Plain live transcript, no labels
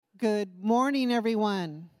Good morning,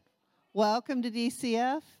 everyone. Welcome to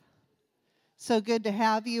DCF. So good to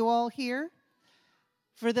have you all here.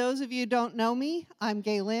 For those of you who don't know me, I'm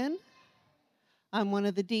Gaylyn. I'm one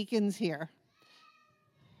of the deacons here.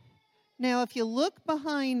 Now, if you look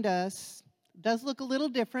behind us, it does look a little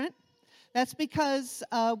different. That's because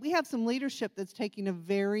we have some leadership that's taking a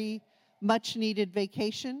very much-needed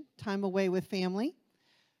vacation, time away with family.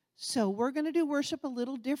 So we're going to do worship a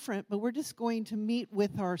little different, but we're just going to meet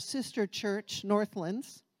with our sister church,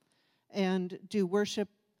 Northlands, and do worship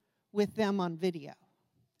with them on video.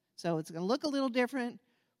 So it's going to look a little different,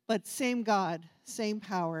 but same God, same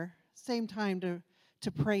power, same time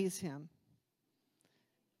to praise Him.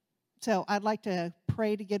 So I'd like to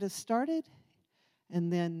pray to get us started,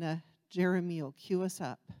 and then Jeremy will cue us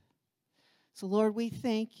up. So Lord, we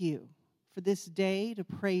thank you for this day to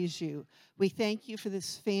praise you. We thank you for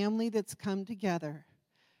this family that's come together,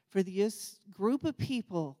 for this group of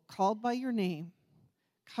people called by your name,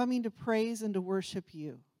 coming to praise and to worship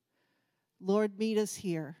you. Lord, meet us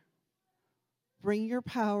here. Bring your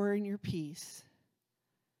power and your peace.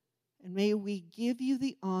 And may we give you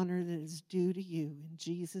the honor that is due to you in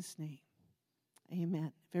Jesus' name.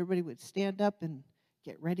 Amen. If everybody would stand up and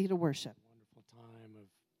get ready to worship. Wonderful time of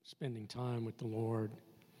spending time with the Lord.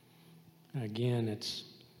 Again, it's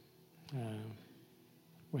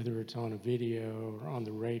whether it's on a video or on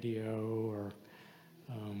the radio or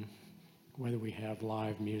whether we have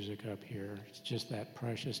live music up here, it's just that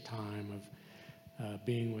precious time of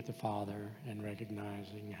being with the Father and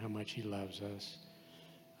recognizing how much He loves us,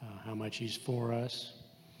 how much He's for us.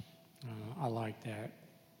 I like that.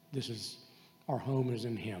 Our home is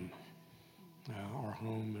in Him. Our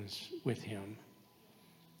home is with Him.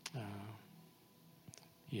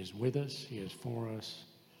 He is with us, He is for us,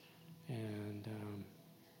 and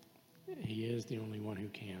He is the only one who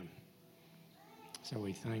can. So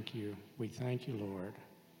we thank you. We thank you, Lord.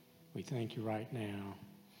 We thank you right now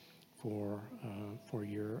for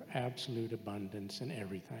your absolute abundance in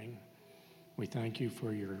everything. We thank you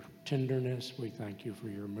for your tenderness. We thank you for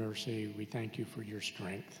your mercy. We thank you for your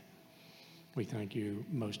strength. We thank you,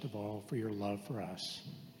 most of all, for your love for us.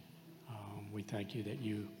 We thank you that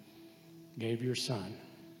you gave your Son,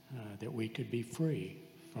 that we could be free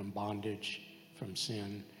from bondage, from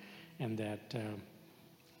sin, and that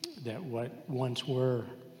what once were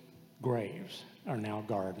graves are now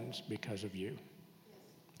gardens because of you.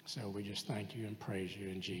 So we just thank you and praise you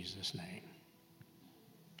in Jesus' name.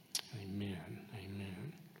 Amen.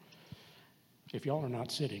 Amen. If y'all are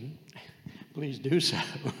not sitting, please do so.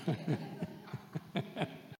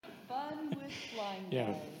 Fun with blind guy.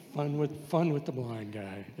 Yeah, fun with the blind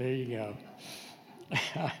guy. There you go.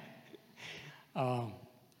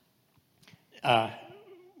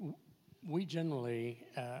 We generally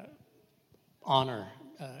honor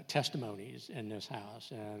testimonies in this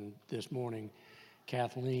house, and this morning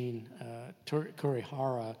Kathleen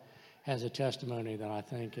Kurihara has a testimony that I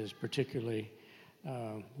think is particularly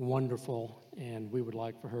wonderful, and we would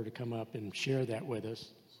like for her to come up and share that with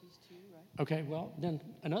us. She's two, right? Okay, well, then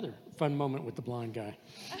another fun moment with the blind guy.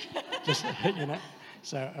 Just,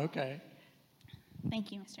 so, okay.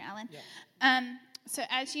 Thank you, Mr. Allen. Yeah. So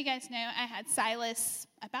as you guys know, I had Silas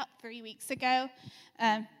about 3 weeks ago.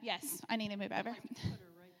 Yes, I need to move over. Put her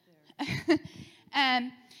right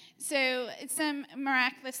there. So some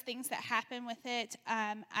miraculous things that happened with it.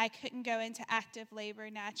 I couldn't go into active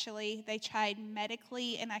labor naturally. They tried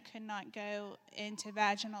medically, and I could not go into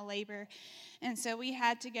vaginal labor. And so we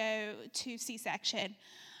had to go to C-section.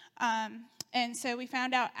 And so we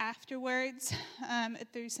found out afterwards,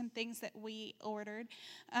 through some things that we ordered,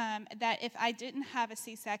 that if I didn't have a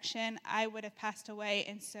C-section, I would have passed away,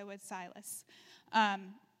 and so would Silas.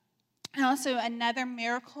 And also another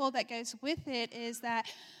miracle that goes with it is that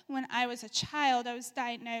when I was a child, I was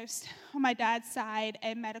diagnosed on my dad's side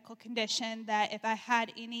a medical condition that if I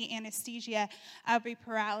had any anesthesia, I would be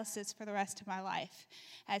paralysis for the rest of my life.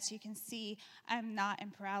 As you can see, I'm not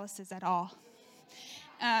in paralysis at all.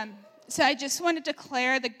 So I just want to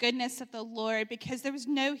declare the goodness of the Lord because there was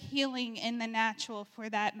no healing in the natural for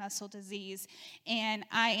that muscle disease, and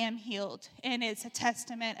I am healed. And it's a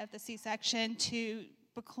testament of the C-section to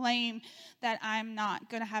proclaim that I'm not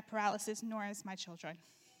going to have paralysis, nor is my children.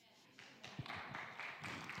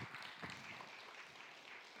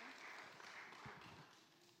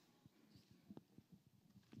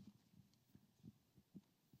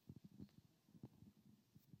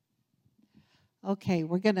 Okay,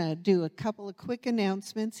 we're going to do a couple of quick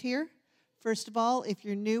announcements here. First of all, if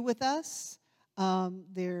you're new with us,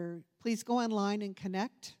 please go online and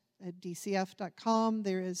connect at dcf.com.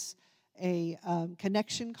 There is a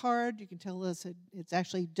connection card. You can tell us it's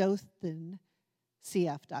actually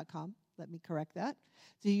dothancf.com. Let me correct that.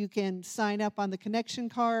 So you can sign up on the connection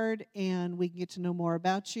card, and we can get to know more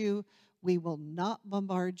about you. We will not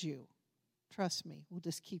bombard you. Trust me, we'll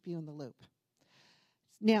just keep you in the loop.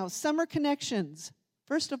 Now, summer connections.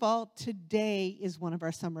 First of all, today is one of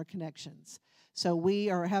our summer connections. So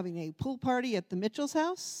we are having a pool party at the Mitchell's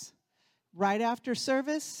house. Right after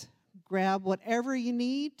service, grab whatever you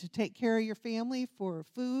need to take care of your family for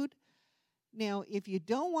food. Now, if you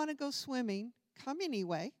don't want to go swimming, come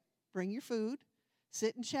anyway. Bring your food.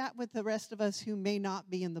 Sit and chat with the rest of us who may not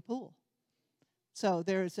be in the pool. So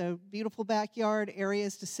there's a beautiful backyard,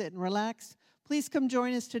 areas to sit and relax. Please come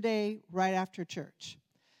join us today right after church.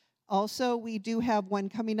 Also, we do have one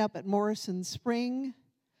coming up at Morrison Spring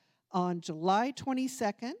on July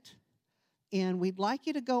 22nd. And we'd like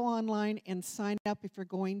you to go online and sign up if you're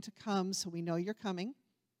going to come so we know you're coming.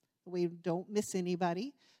 We don't miss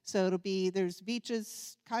anybody. So there's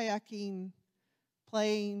beaches, kayaking,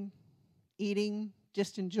 playing, eating,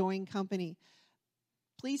 just enjoying company.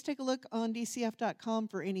 Please take a look on dcf.com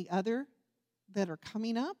for any other that are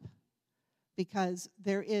coming up, because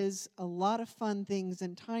there is a lot of fun things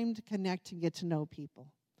and time to connect and get to know people.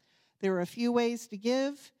 There are a few ways to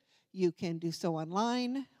give. You can do so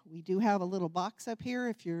online. We do have a little box up here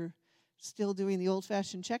if you're still doing the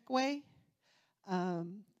old-fashioned check way.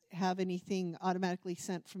 Have anything automatically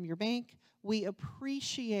sent from your bank. We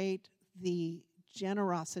appreciate the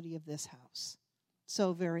generosity of this house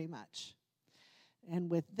so very much.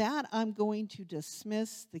 And with that, I'm going to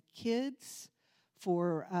dismiss the kids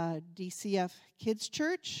for DCF Kids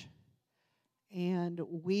Church, and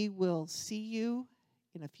we will see you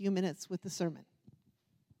in a few minutes with the sermon.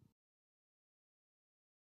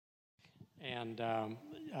 And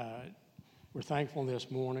we're thankful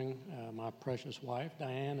this morning. My precious wife,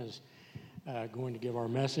 Diane, is going to give our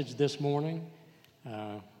message this morning.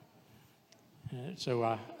 So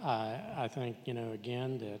I think,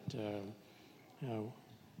 again, that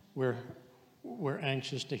we're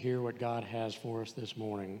anxious to hear what God has for us this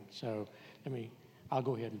morning. So I'll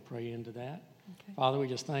go ahead and pray into that. Okay. Father, we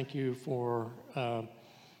just thank you for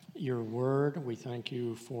your word. We thank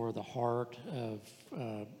you for the heart of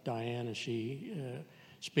Diane as she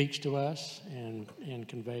speaks to us and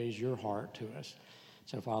conveys your heart to us.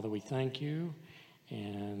 So, Father, we thank you,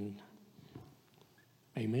 and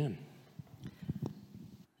amen.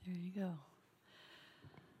 There you go.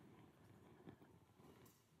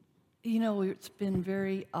 It's been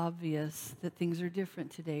very obvious that things are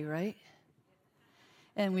different today, right?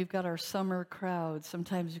 And we've got our summer crowd.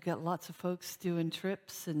 Sometimes we've got lots of folks doing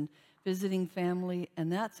trips and visiting family,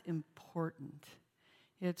 and that's important.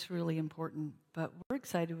 It's really important. But we're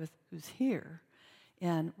excited with who's here.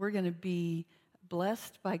 And we're going to be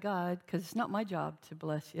blessed by God, because it's not my job to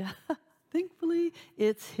bless you. Thankfully,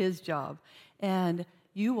 it's His job. And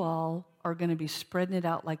you all are going to be spreading it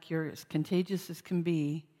out like you're as contagious as can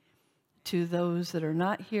be to those that are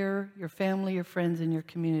not here, your family, your friends, and your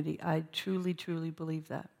community. I truly, truly believe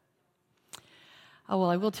that. Oh,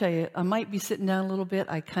 well, I will tell you, I might be sitting down a little bit.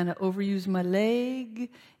 I kind of overuse my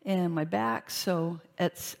leg and my back, so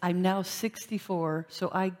I'm now 64,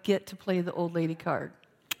 so I get to play the old lady card.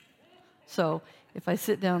 So if I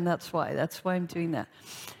sit down, that's why. That's why I'm doing that.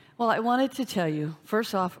 Well, I wanted to tell you,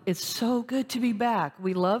 first off, it's so good to be back.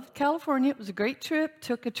 We loved California. It was a great trip.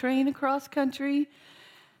 Took a train across country.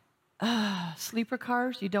 Sleeper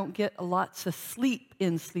cars, you don't get lots of sleep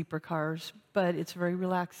in sleeper cars, but it's very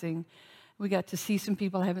relaxing. We got to see some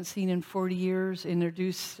people I haven't seen in 40 years,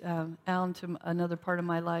 introduce Alan to another part of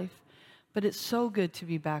my life. But it's so good to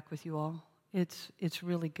be back with you all. It's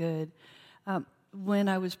really good. When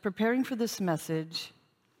I was preparing for this message,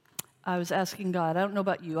 I was asking God, I don't know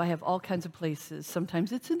about you, I have all kinds of places.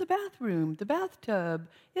 Sometimes it's in the bathroom, the bathtub,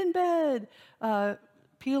 in bed,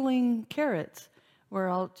 peeling carrots, where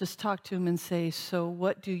I'll just talk to him and say, so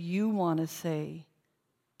what do you want to say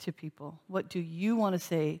to people? What do you want to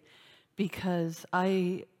say? Because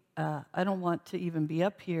I don't want to even be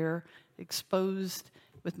up here exposed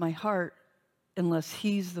with my heart unless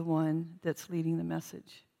he's the one that's leading the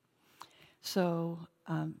message. So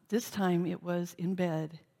this time it was in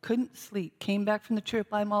bed. Couldn't sleep. Came back from the trip.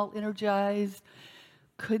 I'm all energized.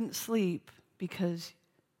 Couldn't sleep because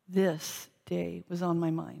this day was on my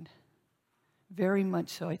mind. Very much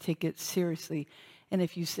so. I take it seriously. And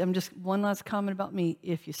I'm just one last comment about me.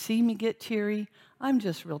 If you see me get teary, I'm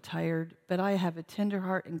just real tired. But I have a tender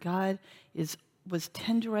heart, and God was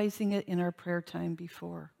tenderizing it in our prayer time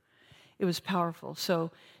before. It was powerful.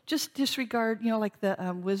 So just disregard, like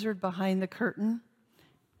the wizard behind the curtain.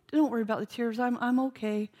 Don't worry about the tears. I'm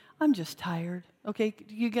okay. I'm just tired. Okay,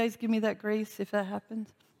 you guys give me that grace if that happens?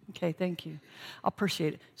 Okay, thank you. I'll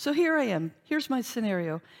appreciate it. So here I am. Here's my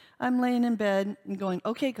scenario. I'm laying in bed and going,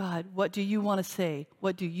 okay, God, what do you want to say?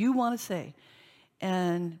 What do you want to say?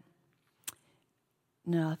 And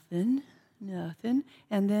nothing.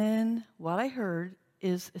 And then what I heard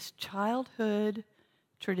is this childhood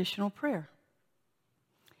traditional prayer.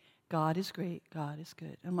 God is great. God is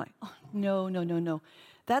good. I'm like, oh, no.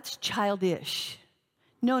 That's childish.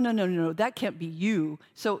 No. That can't be you.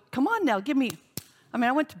 So come on now, give me.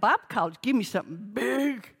 I went to Bible college. Give me something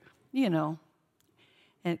big, And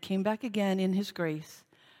it came back again in His grace.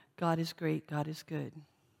 God is great. God is good.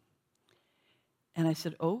 And I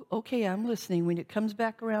said, oh, okay, I'm listening. When it comes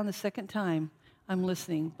back around the second time, I'm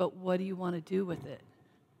listening. But what do you want to do with it?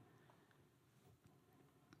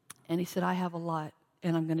 And He said, I have a lot,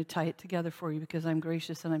 and I'm going to tie it together for you because I'm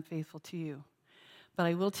gracious and I'm faithful to you. But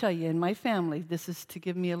I will tell you, in my family, this is to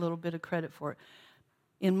give me a little bit of credit for it.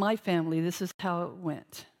 In my family, this is how it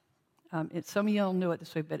went. Some of y'all know it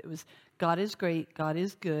this way, but it was, God is great, God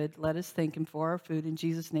is good, let us thank Him for our food, in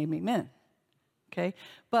Jesus' name, amen. Okay?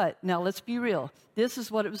 But now let's be real. This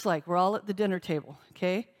is what it was like. We're all at the dinner table,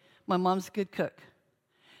 okay? My mom's a good cook.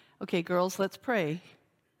 Okay, girls, let's pray.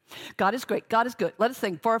 God is great, God is good, let us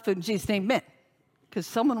thank Him for our food, in Jesus' name, amen. Because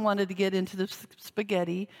someone wanted to get into the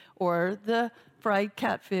spaghetti or the fried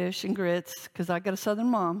catfish and grits, because I got a Southern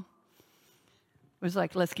mom. It was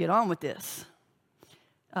like, let's get on with this.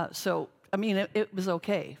 It was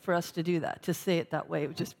okay for us to do that, to say it that way. It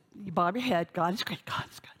was just, you bob your head, God is great, God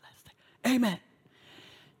is good, let's say, amen.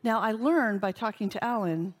 Now, I learned by talking to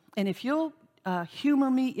Alan, and if you'll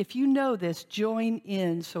humor me, if you know this, join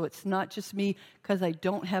in, so it's not just me, because I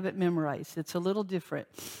don't have it memorized. It's a little different.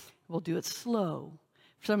 We'll do it slow.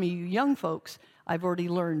 For some of you young folks, I've already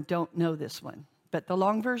learned, don't know this one. But the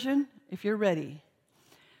long version, if you're ready.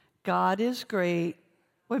 God is great.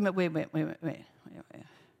 Wait a minute.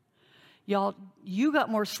 Y'all, you got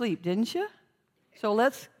more sleep, didn't you?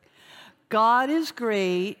 So God is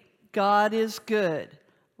great. God is good.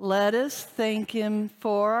 Let us thank Him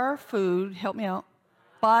for our food. Help me out.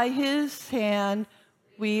 By His hand,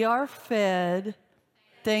 we are fed.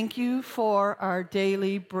 Thank you for our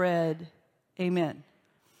daily bread. Amen.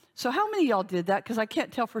 So how many of y'all did that? Because I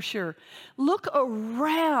can't tell for sure. Look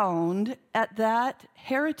around at that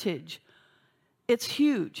heritage. It's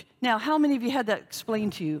huge. Now, how many of you had that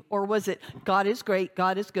explained to you? Or was it, God is great,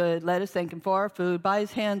 God is good, let us thank Him for our food, by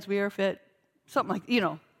His hands we are fit, something like,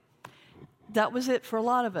 That was it for a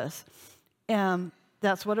lot of us. And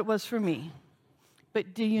that's what it was for me.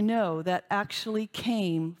 But do you know that actually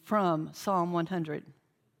came from Psalm 100?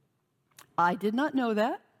 I did not know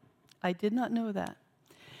that.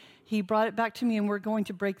 He brought it back to me, and we're going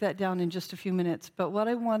to break that down in just a few minutes. But what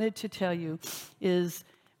I wanted to tell you is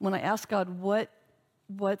when I asked God, what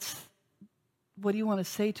do you want to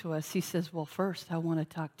say to us? He says, well, first, I want to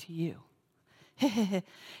talk to you.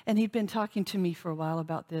 And He'd been talking to me for a while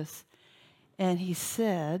about this. And He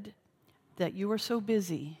said that you are so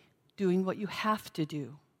busy doing what you have to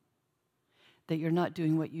do that you're not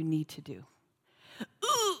doing what you need to do.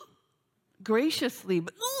 Graciously,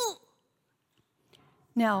 but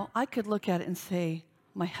now, I could look at it and say,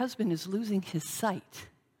 my husband is losing his sight.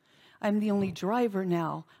 I'm the only driver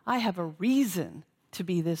now. I have a reason to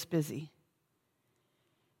be this busy.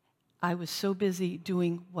 I was so busy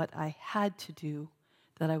doing what I had to do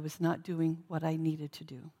that I was not doing what I needed to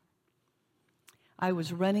do. I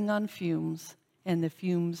was running on fumes, and the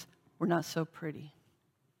fumes were not so pretty.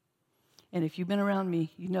 And if you've been around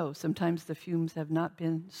me, you know sometimes the fumes have not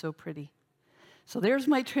been so pretty. So there's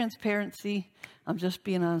my transparency. I'm just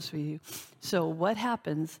being honest with you. So what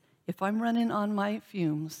happens if I'm running on my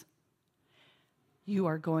fumes? You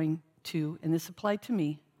are going to, and this applied to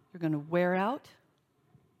me, you're going to wear out,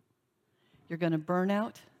 you're going to burn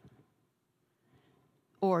out,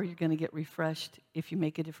 or you're going to get refreshed if you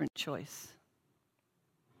make a different choice.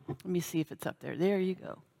 Let me see if it's up there. There you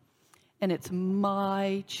go. And it's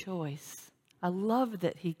my choice. I love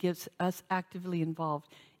that He gets us actively involved.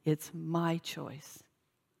 It's my choice.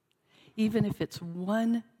 Even if it's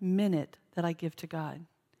 1 minute that I give to God,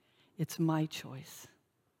 it's my choice.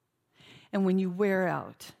 And when you wear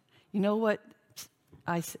out, you know what?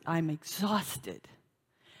 I'm exhausted.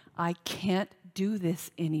 I can't do this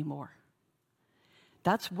anymore.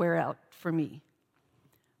 That's wear out for me.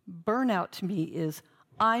 Burnout to me is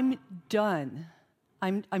I'm done.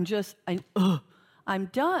 I'm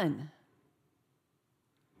done.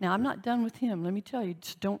 Now, I'm not done with Him. Let me tell you,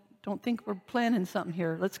 just don't think we're planning something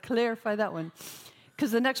here. Let's clarify that one.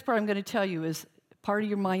 Because the next part I'm going to tell you is part of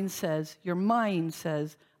your mind says,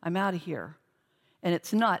 I'm out of here. And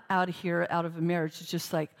it's not out of here, out of a marriage. It's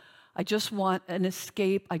just like, I just want an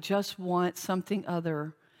escape. I just want something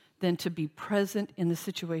other than to be present in the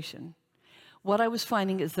situation. What I was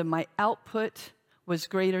finding is that my output was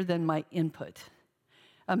greater than my input.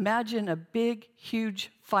 Imagine a big,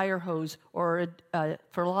 huge fire hose, or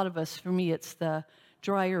for a lot of us, for me, it's the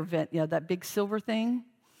dryer vent, that big silver thing.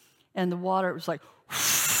 And the water, it was like,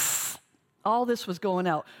 all this was going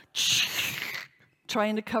out,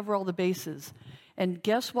 trying to cover all the bases. And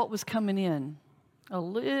guess what was coming in? A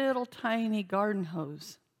little tiny garden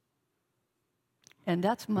hose. And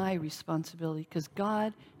that's my responsibility, because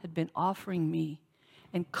God had been offering me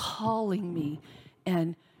and calling me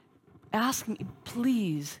and asking me,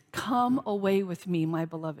 please come away with me, my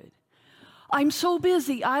beloved. I'm so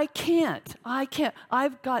busy, I can't.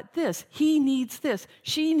 I've got this. He needs this.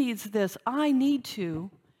 She needs this. I need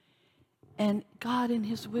to. And God, in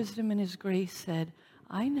his wisdom and his grace, said,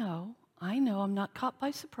 I know, I'm not caught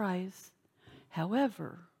by surprise.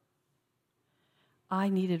 However, I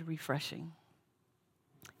needed refreshing.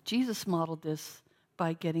 Jesus modeled this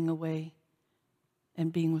by getting away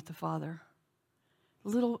and being with the Father.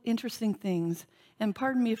 Little interesting things. And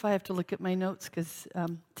pardon me if I have to look at my notes, because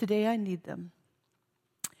today I need them.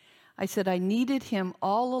 I said I needed him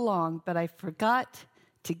all along, but I forgot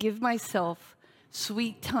to give myself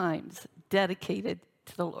sweet times dedicated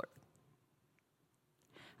to the Lord.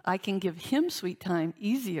 I can give him sweet time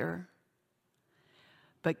easier,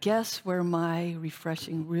 but guess where my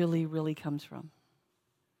refreshing really, really comes from?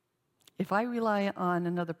 If I rely on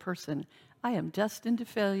another person, I am destined to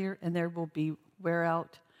failure, and there will be wear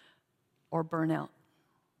out or burnout.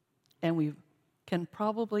 And we can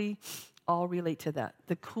probably all relate to that.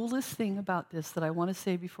 The coolest thing about this that I want to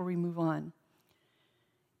say before we move on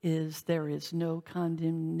is there is no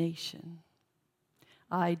condemnation.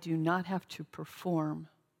 I do not have to perform.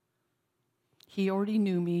 He already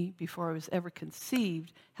knew me before I was ever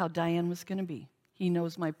conceived how Diane was going to be. He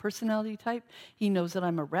knows my personality type. He knows that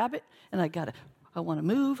I'm a rabbit and I want to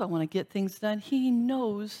move. I want to get things done. He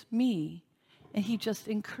knows me. And he just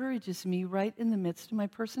encourages me right in the midst of my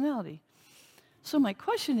personality. So my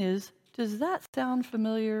question is, does that sound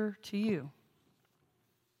familiar to you?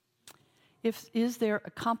 Is there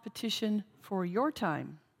a competition for your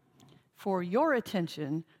time, for your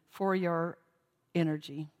attention, for your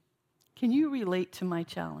energy? Can you relate to my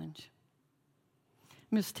challenge?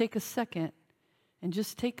 Just take a second, and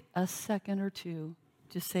just take a second or two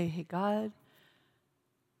to say, hey, God,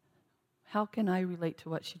 how can I relate to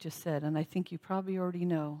what she just said? And I think you probably already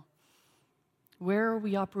know. Where are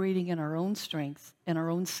we operating in our own strengths and our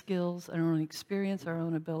own skills, our own experience, our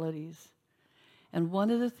own abilities? And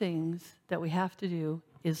one of the things that we have to do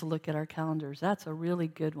is look at our calendars. That's a really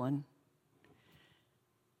good one.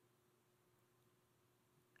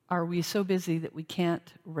 Are we so busy that we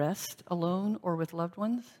can't rest alone or with loved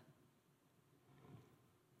ones?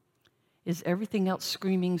 Is everything else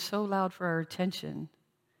screaming so loud for our attention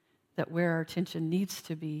that where our attention needs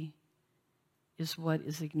to be is what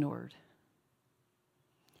is ignored?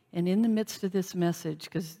 And in the midst of this message,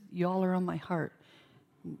 because y'all are on my heart,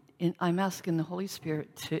 I'm asking the Holy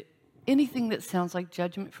Spirit to, anything that sounds like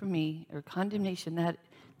judgment from me or condemnation,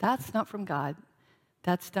 that's not from God.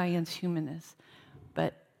 That's Diane's humanness.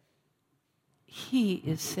 But he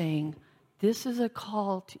is saying, this is a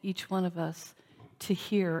call to each one of us to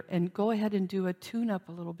hear, and go ahead and do a tune-up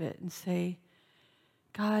a little bit and say,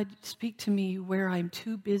 God, speak to me where I'm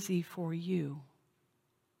too busy for you.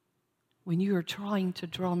 When you are trying to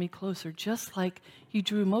draw me closer, just like you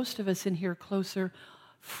drew most of us in here closer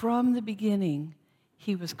from the beginning,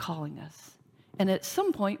 he was calling us. And at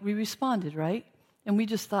some point, we responded, right? And we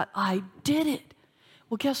just thought, I did it.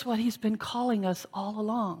 Well, guess what? He's been calling us all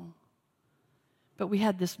along. But we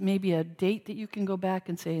had this, maybe a date that you can go back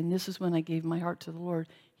and say, and this is when I gave my heart to the Lord.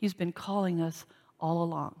 He's been calling us all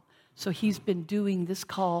along. So he's been doing this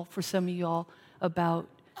call for some of y'all about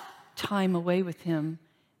time away with him,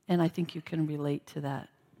 and I think you can relate to that.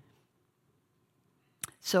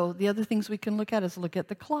 So the other things we can look at is look at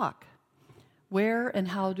the clock. Where and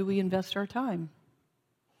how do we invest our time?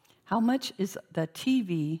 How much is the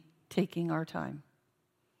TV taking our time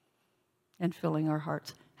and filling our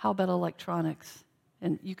hearts? How about electronics?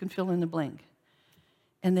 And you can fill in the blank.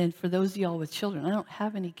 And then for those of y'all with children, I don't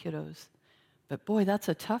have any kiddos, but boy, that's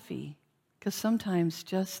a toughie, because sometimes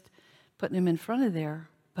just putting them in front of there,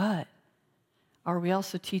 but are we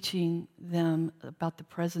also teaching them about the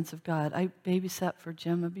presence of God? I babysat for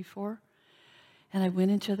Gemma before, and I went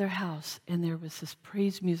into their house, and there was this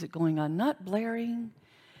praise music going on, not blaring,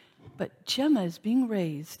 but Gemma is being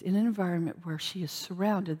raised in an environment where she is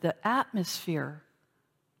surrounded. The atmosphere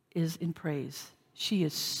is in praise. She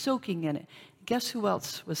is soaking in it. Guess who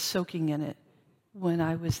else was soaking in it when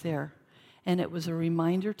I was there? And it was a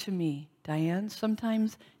reminder to me, Diane,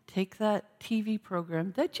 sometimes take that TV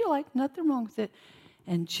program that you like, nothing wrong with it,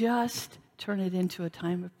 and just turn it into a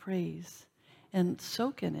time of praise and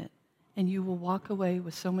soak in it, and you will walk away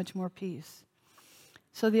with so much more peace.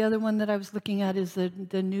 So the other one that I was looking at is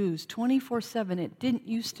the news, 24/7. It didn't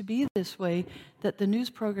used to be this way, that the news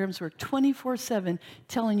programs were 24/7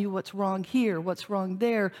 telling you what's wrong here, what's wrong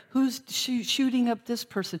there, who's shooting up this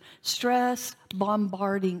person. Stress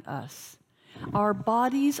bombarding us. Our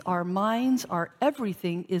bodies, our minds, our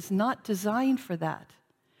everything is not designed for that.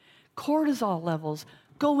 Cortisol levels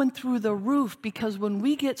going through the roof because when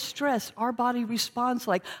we get stressed, our body responds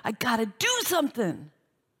like, I gotta do something.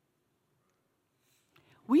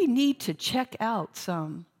 We need to check out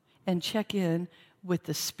some and check in with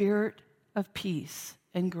the spirit of peace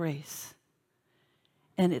and grace.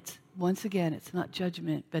 And it's, once again, it's not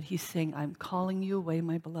judgment, but he's saying, I'm calling you away,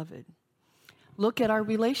 my beloved. Look at our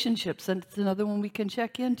relationships, and it's another one we can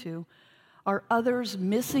check into. Are others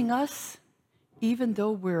missing us, even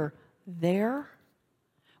though we're there?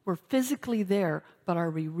 We're physically there, but are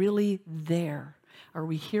we really there? Are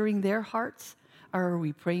we hearing their hearts? Are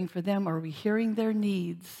we praying for them? Are we hearing their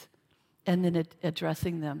needs and then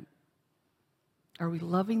addressing them? Are we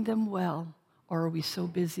loving them well, or are we so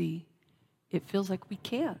busy it feels like we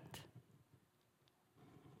can't?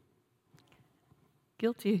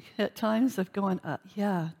 Guilty at times of going,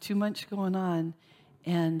 too much going on,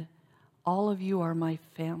 and all of you are my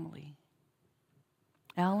family.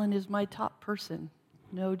 Alan is my top person,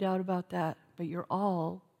 no doubt about that, but you're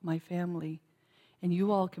all my family. And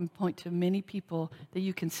you all can point to many people that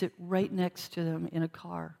you can sit right next to them in a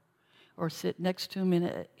car or sit next to them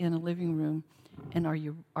in a living room. And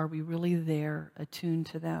are we really there, attuned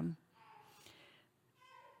to them?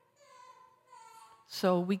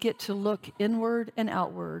 So we get to look inward and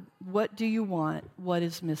outward. What do you want? What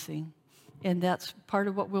is missing? And that's part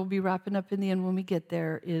of what we'll be wrapping up in the end when we get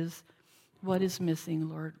there is, what is missing,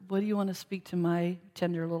 Lord? What do you want to speak to my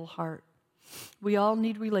tender little heart? We all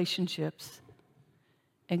need relationships.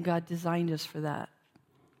 And God designed us for that.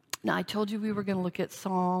 Now, I told you we were going to look at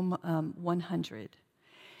Psalm 100.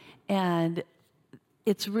 And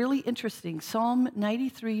it's really interesting. Psalm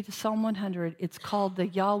 93 to Psalm 100, it's called the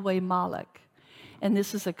Yahweh Malach. And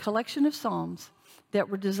this is a collection of psalms that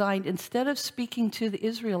were designed, instead of speaking to the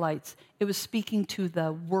Israelites, it was speaking to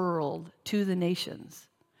the world, to the nations,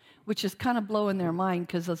 which is kind of blowing their mind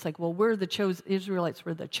because it's like, well, we're the chosen Israelites,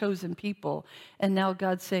 we're the chosen people. And now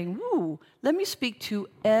God's saying, woo, let me speak to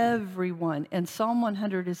everyone. And Psalm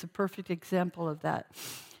 100 is a perfect example of that.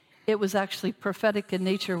 It was actually prophetic in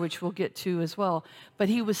nature, which we'll get to as well. But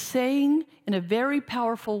he was saying in a very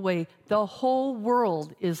powerful way, the whole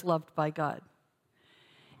world is loved by God.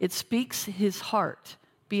 It speaks his heart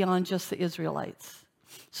beyond just the Israelites.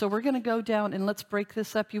 So we're going to go down and let's break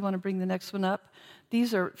this up. You want to bring the next one up?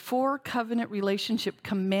 These are 4 covenant relationship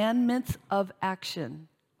commandments of action.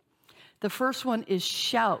 The first one is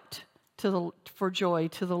shout for joy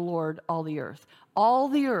to the Lord, all the earth. All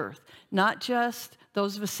the earth, not just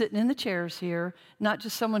those of us sitting in the chairs here, not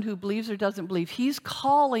just someone who believes or doesn't believe. He's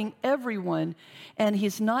calling everyone, and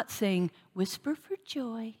he's not saying, whisper for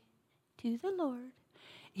joy to the Lord.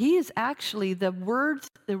 He is actually, the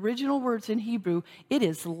original words in Hebrew, it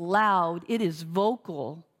is loud, it is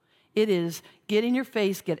vocal. It is get in your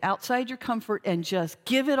face, get outside your comfort, and just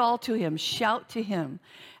give it all to him. Shout to him.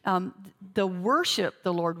 The worship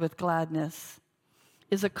the Lord with gladness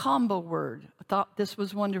is a combo word. I thought this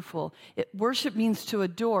was wonderful. Worship means to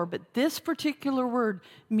adore, but this particular word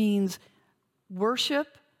means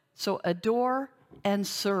worship, so adore and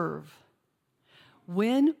serve.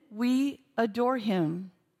 When we adore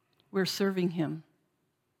him, we're serving him.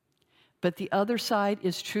 But the other side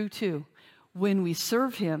is true too. When we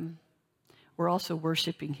serve him, we're also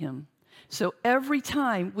worshiping him. So every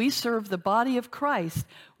time we serve the body of Christ,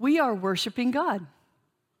 we are worshiping God.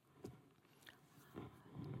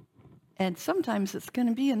 And sometimes it's going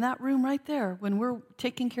to be in that room right there when we're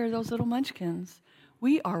taking care of those little munchkins.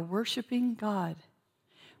 We are worshiping God.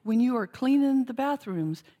 When you are cleaning the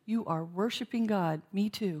bathrooms, you are worshiping God. Me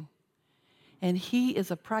too. And he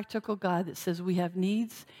is a practical God that says we have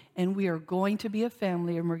needs and we are going to be a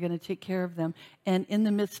family and we're going to take care of them. And in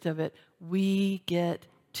the midst of it, we get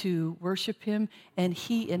to worship him and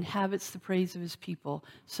he inhabits the praise of his people.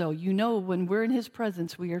 So you know when we're in his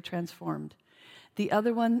presence, we are transformed. The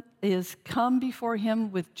other one is come before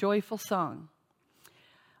him with joyful song.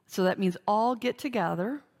 So that means all get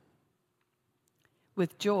together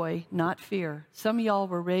with joy, not fear. Some of y'all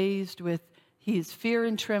were raised with He's fear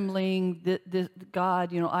and trembling.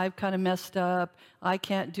 God, I've kind of messed up. I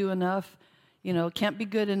can't do enough. Can't be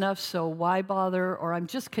good enough, so why bother? Or I'm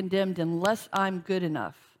just condemned unless I'm good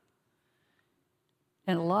enough.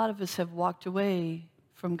 And a lot of us have walked away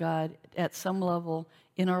from God at some level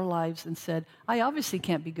in our lives and said, I obviously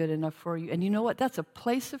can't be good enough for you. And you know what? That's a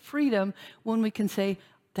place of freedom when we can say,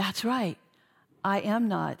 that's right. I am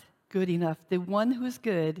not good enough. The one who is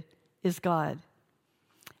good is God.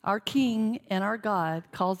 Our King and our God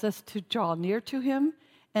calls us to draw near to him,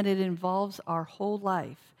 and it involves our whole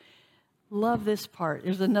life. Love this part.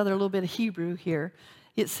 There's another little bit of Hebrew here.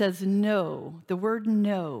 It says know. The word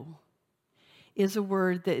know is a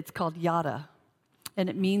word that it's called yada, and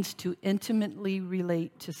it means to intimately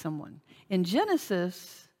relate to someone. In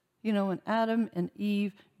Genesis, when Adam and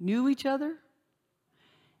Eve knew each other,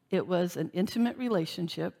 it was an intimate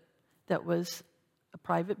relationship that was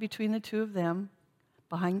private between the two of them,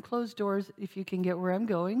 behind closed doors, if you can get where I'm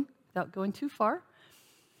going, without going too far.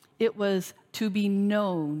 It was to be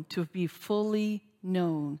known, to be fully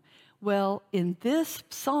known. Well, in this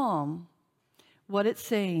psalm, what it's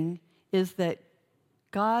saying is that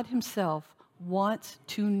God himself wants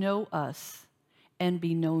to know us and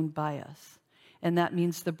be known by us. And that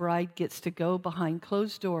means the bride gets to go behind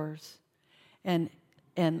closed doors and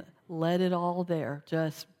let it all there.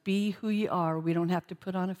 Just be who you are. We don't have to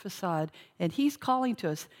put on a facade. And he's calling to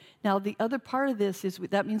us. Now, the other part of this is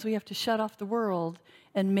that means we have to shut off the world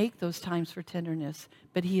and make those times for tenderness.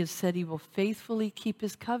 But he has said he will faithfully keep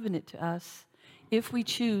his covenant to us if we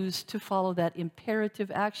choose to follow that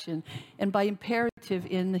imperative action. And by imperative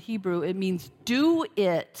in the Hebrew, it means do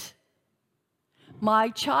it. My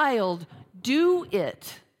child, do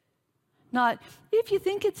it. Not, if you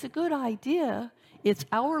think it's a good idea. It's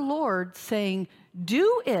our Lord saying,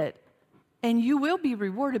 do it, and you will be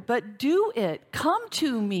rewarded, but do it. Come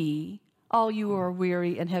to me, all you who are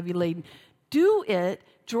weary and heavy laden. Do it.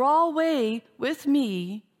 Draw away with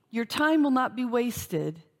me. Your time will not be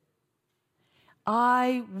wasted.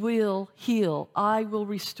 I will heal. I will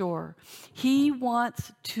restore. He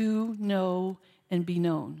wants to know and be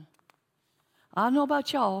known. I don't know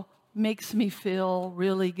about y'all. Makes me feel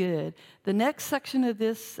really good. The next section of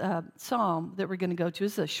this psalm that we're going to go to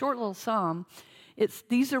is a short little psalm.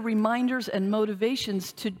 These are reminders and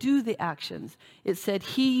motivations to do the actions. It said,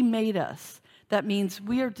 he made us. That means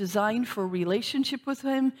we are designed for a relationship with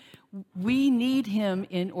him. We need him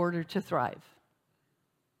in order to thrive.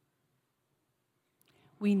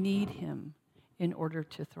 We need him in order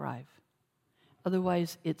to thrive.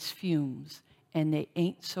 Otherwise, it's fumes, and they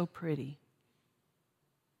ain't so pretty.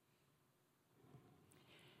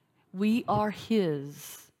 We are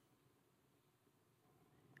his.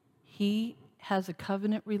 He has a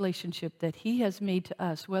covenant relationship that he has made to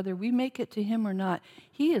us. Whether we make it to him or not,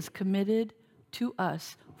 he is committed to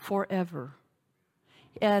us forever.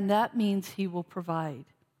 And that means he will provide.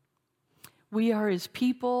 We are his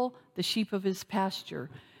people, the sheep of his pasture.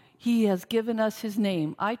 He has given us his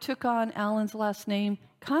name. I took on Alan's last name.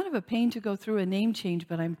 Kind of a pain to go through a name change,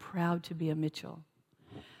 but I'm proud to be a Mitchell.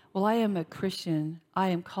 Well, I am a Christian. I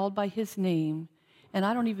am called by his name, and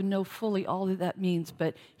I don't even know fully all that that means,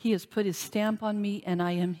 but he has put his stamp on me, and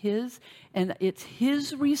I am his, and it's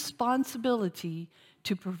his responsibility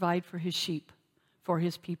to provide for his sheep, for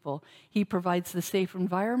his people. He provides the safe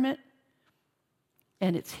environment,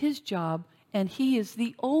 and it's his job, and he is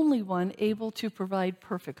the only one able to provide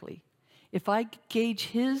perfectly. If I gauge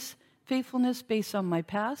his faithfulness based on my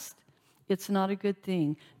past, it's not a good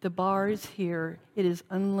thing. The bar is here. It is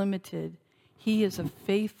unlimited. He is a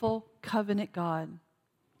faithful covenant God.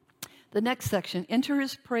 The next section, enter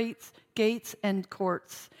his gates and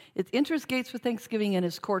courts. It enters gates with thanksgiving and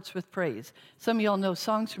his courts with praise. Some of y'all know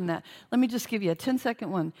songs from that. Let me just give you a 10-second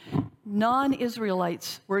one.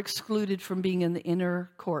 Non-Israelites were excluded from being in the inner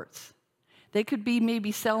courts. They could be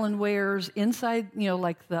maybe selling wares inside,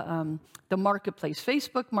 like the marketplace,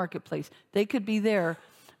 Facebook marketplace. They could be there.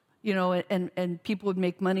 And people would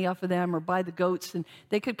make money off of them or buy the goats, and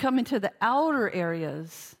they could come into the outer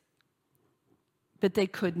areas, but they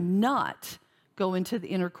could not go into the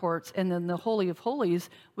inner courts. And then the Holy of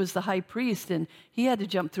Holies was the high priest, and he had to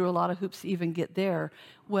jump through a lot of hoops to even get there.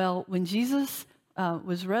 Well, when Jesus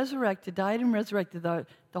was resurrected, died and resurrected,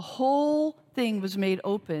 the whole thing was made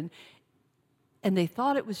open. And they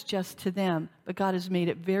thought it was just to them, but God has made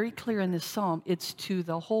it very clear in this psalm, it's to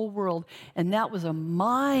the whole world. And that was a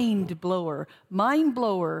mind blower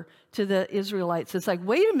to the Israelites. It's like,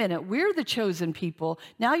 wait a minute, we're the chosen people.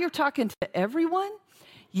 Now you're talking to everyone?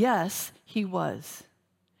 Yes, he was.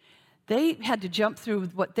 They had to jump through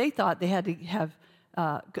what they thought they had to have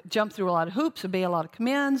jump through a lot of hoops, obey a lot of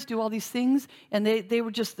commands, do all these things. And they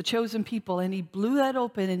were just the chosen people. And he blew that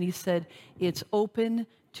open and he said, it's open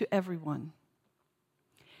to everyone.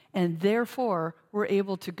 And therefore, we're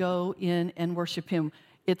able to go in and worship him.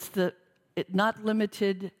 It's not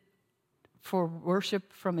limited for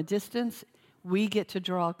worship from a distance. We get to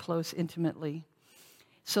draw close intimately.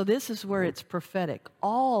 So this is where it's prophetic.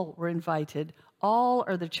 All were invited. All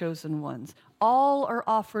are the chosen ones. All are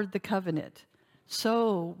offered the covenant.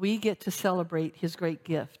 So we get to celebrate his great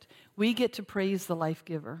gift. We get to praise the life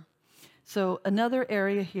giver. So another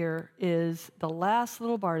area here is the last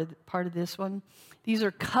little part of this one. These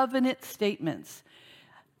are covenant statements.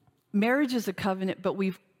 Marriage is a covenant, but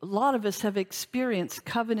a lot of us have experienced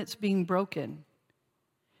covenants being broken.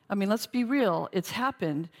 I mean, let's be real. It's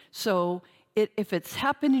happened. So if it's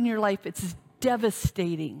happened in your life, it's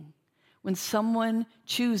devastating when someone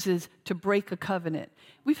chooses to break a covenant.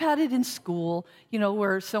 We've had it in school,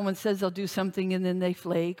 where someone says they'll do something and then they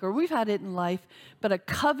flake, or we've had it in life. But a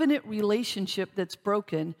covenant relationship that's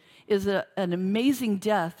broken is an amazing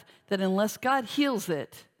death that unless God heals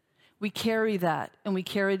it, we carry that and we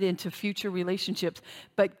carry it into future relationships.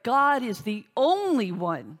 But God is the only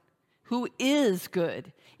one who is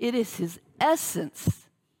good. It is his essence.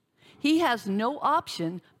 He has no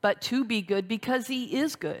option but to be good because he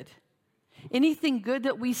is good. Anything good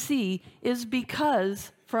that we see is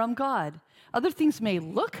because from God. Other things may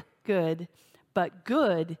look good, but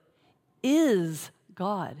good is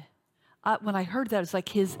God. When I heard that, it's like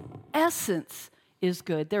his essence is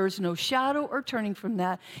good. There is no shadow or turning from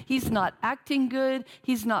that. He's not acting good.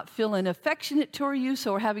 He's not feeling affectionate toward you,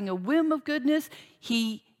 so having a whim of goodness.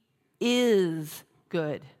 He is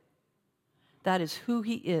good. That is who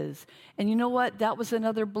he is. And you know what? That was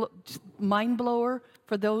another mind blower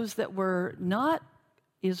for those that were not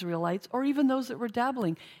Israelites or even those that were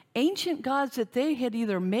dabbling. Ancient gods that they had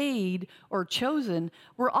either made or chosen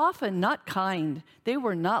were often not kind. They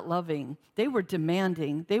were not loving. They were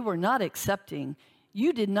demanding. They were not accepting.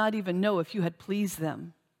 You did not even know if you had pleased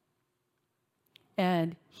them.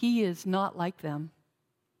 And he is not like them.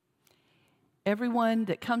 Everyone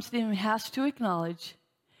that comes to him has to acknowledge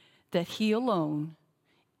that he alone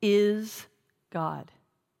is God.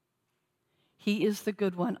 He is the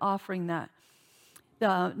good one offering that.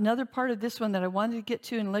 Another part of this one that I wanted to get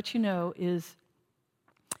to and let you know is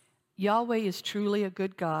Yahweh is truly a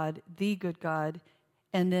good God, the good God.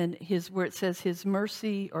 And then where it says his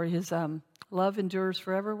mercy or his love endures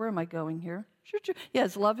forever. Where am I going here? Sure. Yeah,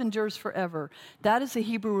 his love endures forever. That is a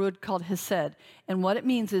Hebrew word called hesed. And what it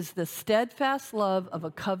means is the steadfast love of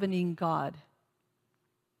a covenanting God.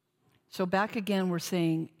 So back again, we're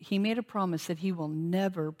saying he made a promise that he will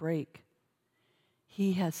never break.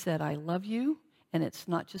 He has said, I love you, and it's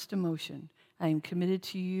not just emotion. I am committed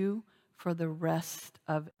to you for the rest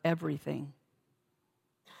of everything.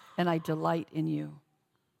 And I delight in you.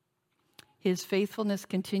 His faithfulness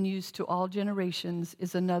continues to all generations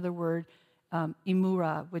is another word,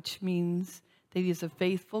 imura, which means that he is a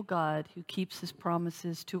faithful God who keeps his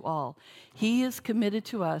promises to all. He is committed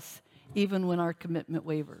to us even when our commitment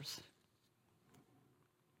wavers.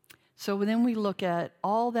 So then we look at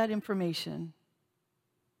all that information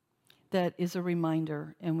that is a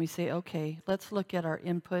reminder, and we say, okay, let's look at our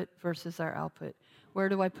input versus our output. Where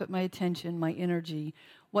do I put my attention, my energy?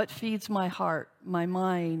 What feeds my heart, my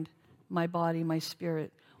mind, my body, my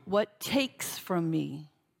spirit? What takes from me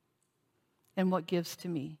and what gives to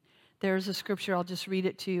me? There's a scripture, I'll just read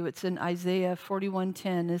it to you. It's in Isaiah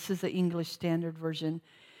 41:10. This is the English Standard Version.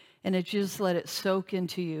 And it just let it soak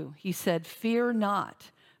into you. He said, fear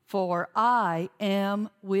not, for I am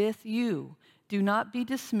with you. Do not be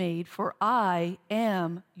dismayed, for I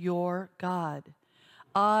am your God.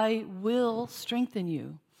 I will strengthen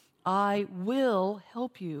you. I will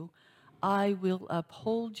help you. I will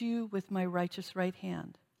uphold you with my righteous right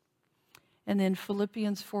hand. And then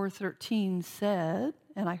Philippians 4:13 said,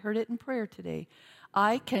 and I heard it in prayer today,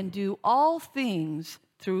 I can do all things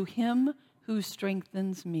through him who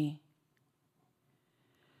strengthens me.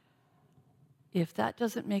 If that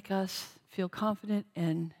doesn't make us feel confident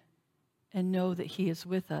and know that he is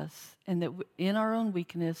with us, and that in our own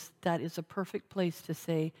weakness, that is a perfect place to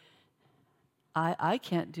say, I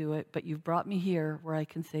can't do it, but you've brought me here where I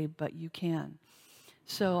can say, but you can.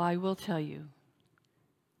 So I will tell you,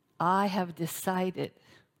 I have decided,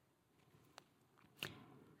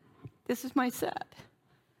 this is my sad.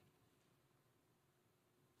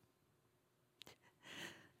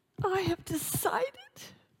 I have decided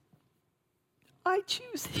I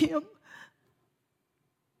choose him.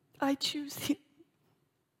 I choose him.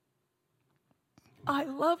 I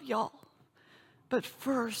love y'all, but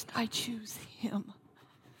first I choose him.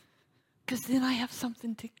 because then I have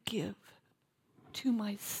something to give to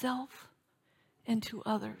myself and to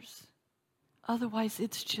others. Otherwise,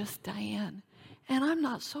 it's just Diane. And I'm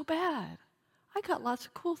not so bad. I got lots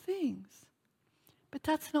of cool things. But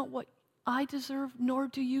that's not what I deserve, nor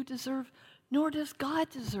do you deserve, nor does God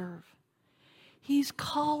deserve. He's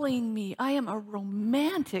calling me. I am a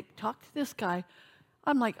romantic. Talk to this guy.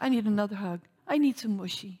 I'm like, I need another hug. I need some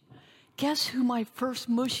mushy. Guess who my first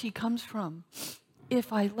mushy comes from?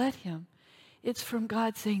 If I let him. It's from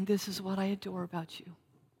God saying, this is what I adore about you.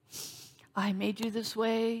 I made you this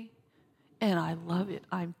way, and I love it.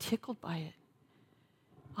 I'm tickled by it.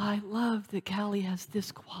 I love that Callie has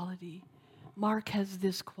this quality. Mark has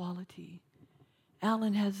this quality.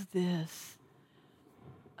 Alan has this.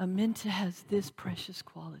 Aminta has this precious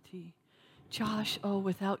quality. Josh, oh,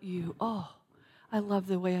 without you, oh, I love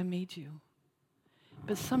the way I made you.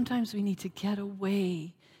 But sometimes we need to get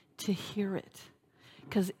away to hear it,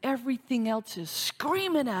 because everything else is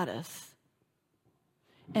screaming at us.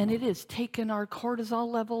 And it is taking our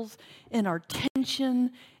cortisol levels and our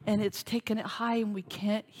tension, and it's taking it high, and we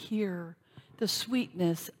can't hear the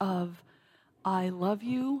sweetness of, I love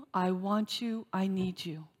you, I want you, I need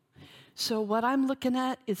you. So what I'm looking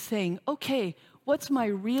at is saying, okay, what's my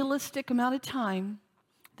realistic amount of time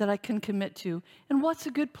that I can commit to? And what's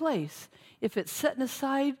a good place? If it's setting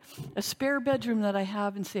aside a spare bedroom that I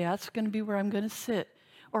have and say, that's going to be where I'm going to sit.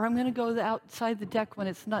 Or I'm going to go outside the deck when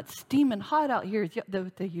it's not steaming hot out here,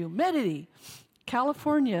 the humidity.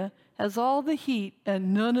 California has all the heat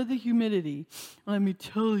and none of the humidity. Let me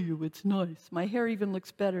tell you, it's nice. My hair even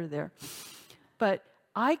looks better there. But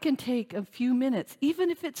I can take a few minutes, even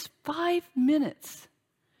if it's 5 minutes,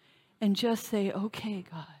 and just say, okay,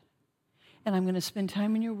 God, and I'm going to spend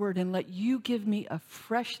time in your word and let you give me a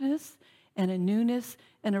freshness and a newness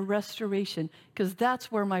and a restoration, because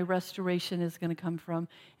that's where my restoration is going to come from,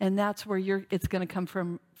 and that's where it's going to come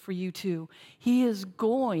from for you too. He is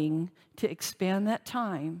going to expand that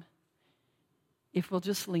time if we'll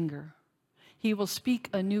just linger. He will speak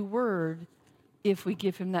a new word if we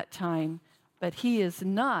give him that time, but he is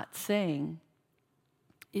not saying,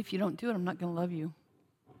 if you don't do it, I'm not going to love you.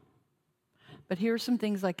 But here are some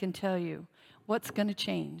things I can tell you. What's going to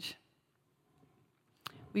change?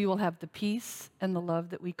 We will have the peace and the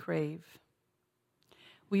love that we crave.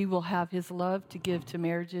 We will have his love to give to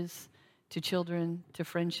marriages, to children, to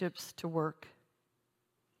friendships, to work.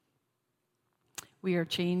 We are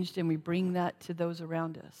changed, and we bring that to those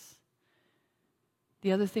around us.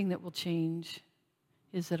 The other thing that will change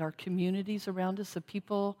is that our communities around us, the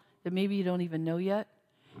people that maybe you don't even know yet,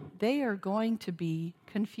 they are going to be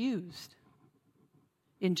confused,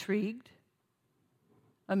 intrigued,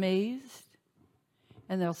 amazed,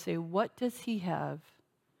 and they'll say, what does he have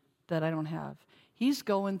that I don't have? He's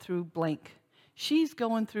going through blank. She's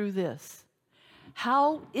going through this.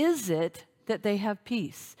 How is it that they have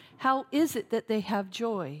peace? How is it that they have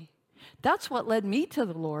joy? That's what led me to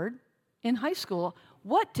the Lord in high school.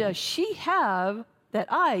 What does she have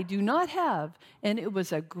that I do not have? And it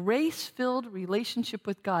was a grace-filled relationship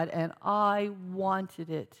with God, and I wanted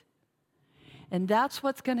it. And that's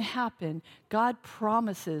what's going to happen. God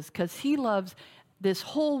promises, because he loves this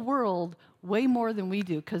whole world way more than we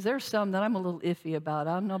do, because there's some that I'm a little iffy about.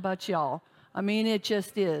 I don't know about y'all. I mean, it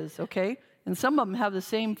just is, okay? And some of them have the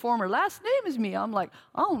same form or last name as me. I'm like,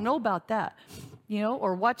 I don't know about that. You know,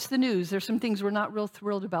 or watch the news. There's some things we're not real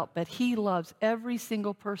thrilled about, but he loves every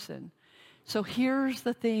single person. So here's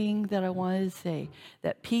the thing that I wanted to say,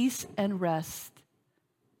 that peace and rest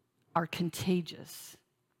are contagious.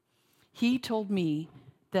 He told me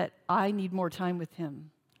that I need more time with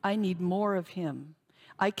him. I need more of him.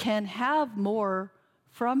 I can have more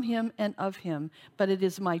from him and of him, but it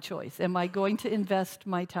is my choice. Am I going to invest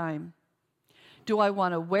my time? Do I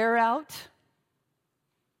want to wear out?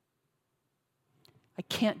 I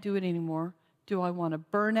can't do it anymore. Do I want to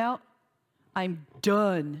burn out? I'm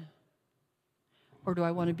done. Or do I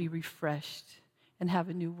want to be refreshed and have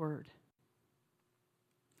a new word?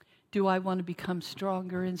 Do I want to become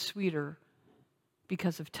stronger and sweeter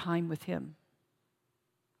because of time with him?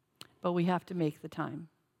 But we have to make the time.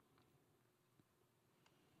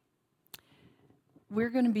 We're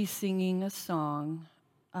going to be singing a song,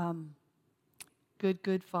 Good,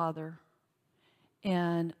 Good Father.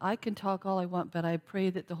 And I can talk all I want, but I pray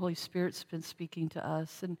that the Holy Spirit's been speaking to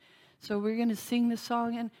us. And so we're going to sing this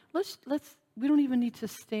song, and we don't even need to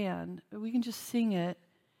stand. We can just sing it,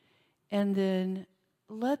 and then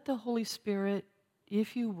let the Holy Spirit,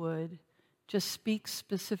 if you would, just speak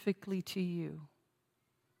specifically to you.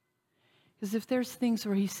 Because if there's things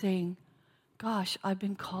where he's saying, gosh, I've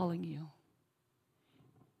been calling you,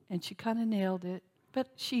 and she kind of nailed it, But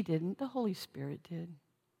she didn't. The Holy Spirit did.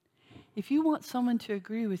 If you want someone to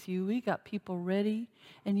agree with you, we got people ready.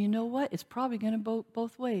 And you know what? It's probably going to go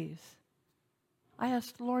both ways. I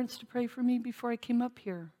asked Lawrence to pray for me before I came up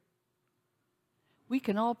here. We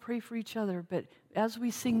can all pray for each other, but as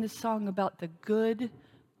we sing this song about the good,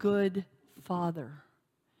 good Father,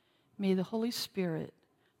 may the Holy Spirit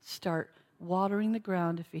start watering the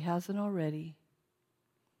ground if he hasn't already.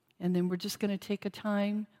 And then we're just going to take a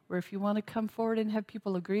time where if you want to come forward and have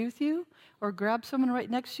people agree with you, or grab someone right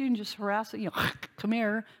next to you and just harass it, come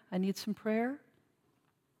here, I need some prayer.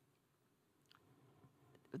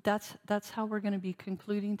 That's how we're going to be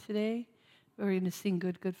concluding today. We're going to sing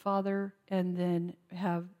Good, Good Father, and then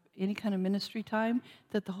have any kind of ministry time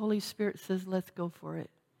that the Holy Spirit says, let's go for it.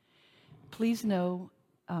 Please know,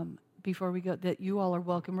 before we go, that you all are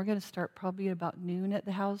welcome. We're going to start probably about noon at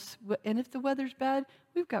the house. And if the weather's bad,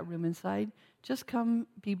 we've got room inside. Just come,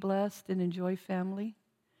 be blessed, and enjoy family,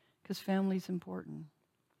 because family's important.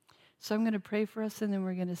 So I'm going to pray for us, and then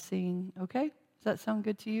we're going to sing, okay? Does that sound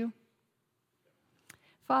good to you?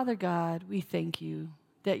 Father God, we thank you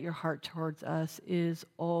that your heart towards us is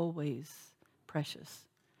always precious,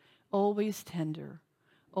 always tender,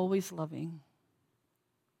 always loving.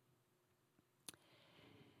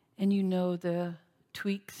 And you know the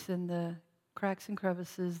tweaks and the cracks and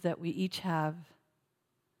crevices that we each have.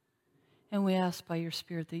 And we ask by your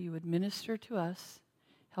Spirit that you would minister to us,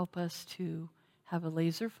 help us to have a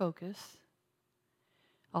laser focus.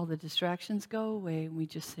 All the distractions go away, and we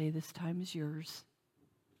just say, this time is yours.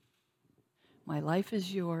 My life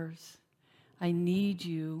is yours. I need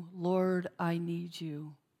you. Lord, I need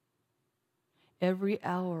you. Every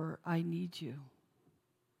hour I need you.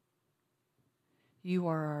 You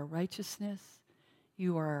are our righteousness.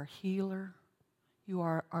 You are our healer. You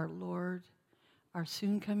are our Lord, our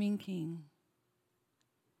soon-coming King.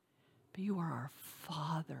 But you are our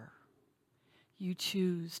Father. You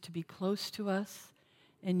choose to be close to us,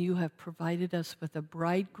 and you have provided us with a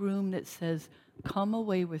bridegroom that says, come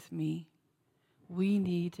away with me. We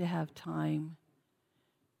need to have time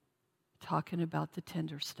talking about the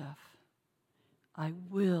tender stuff. I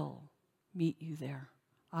will meet you there.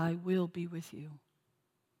 I will be with you.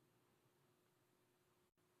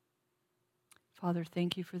 Father,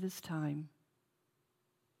 thank you for this time.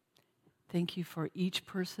 Thank you for each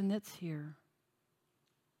person that's here.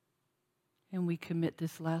 And we commit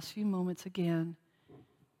this last few moments again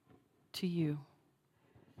to you.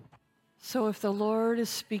 So if the Lord is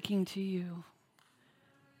speaking to you,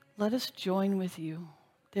 let us join with you.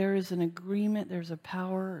 There is an agreement. There's a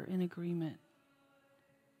power in agreement.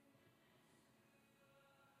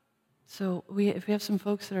 So if we have some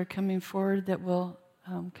folks that are coming forward that will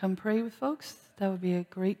come pray with folks, that would be a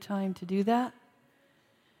great time to do that.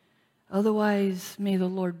 Otherwise, may the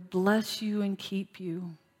Lord bless you and keep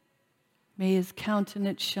you. May his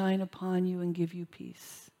countenance shine upon you and give you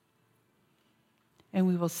peace. And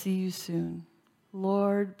we will see you soon.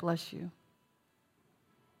 Lord bless you.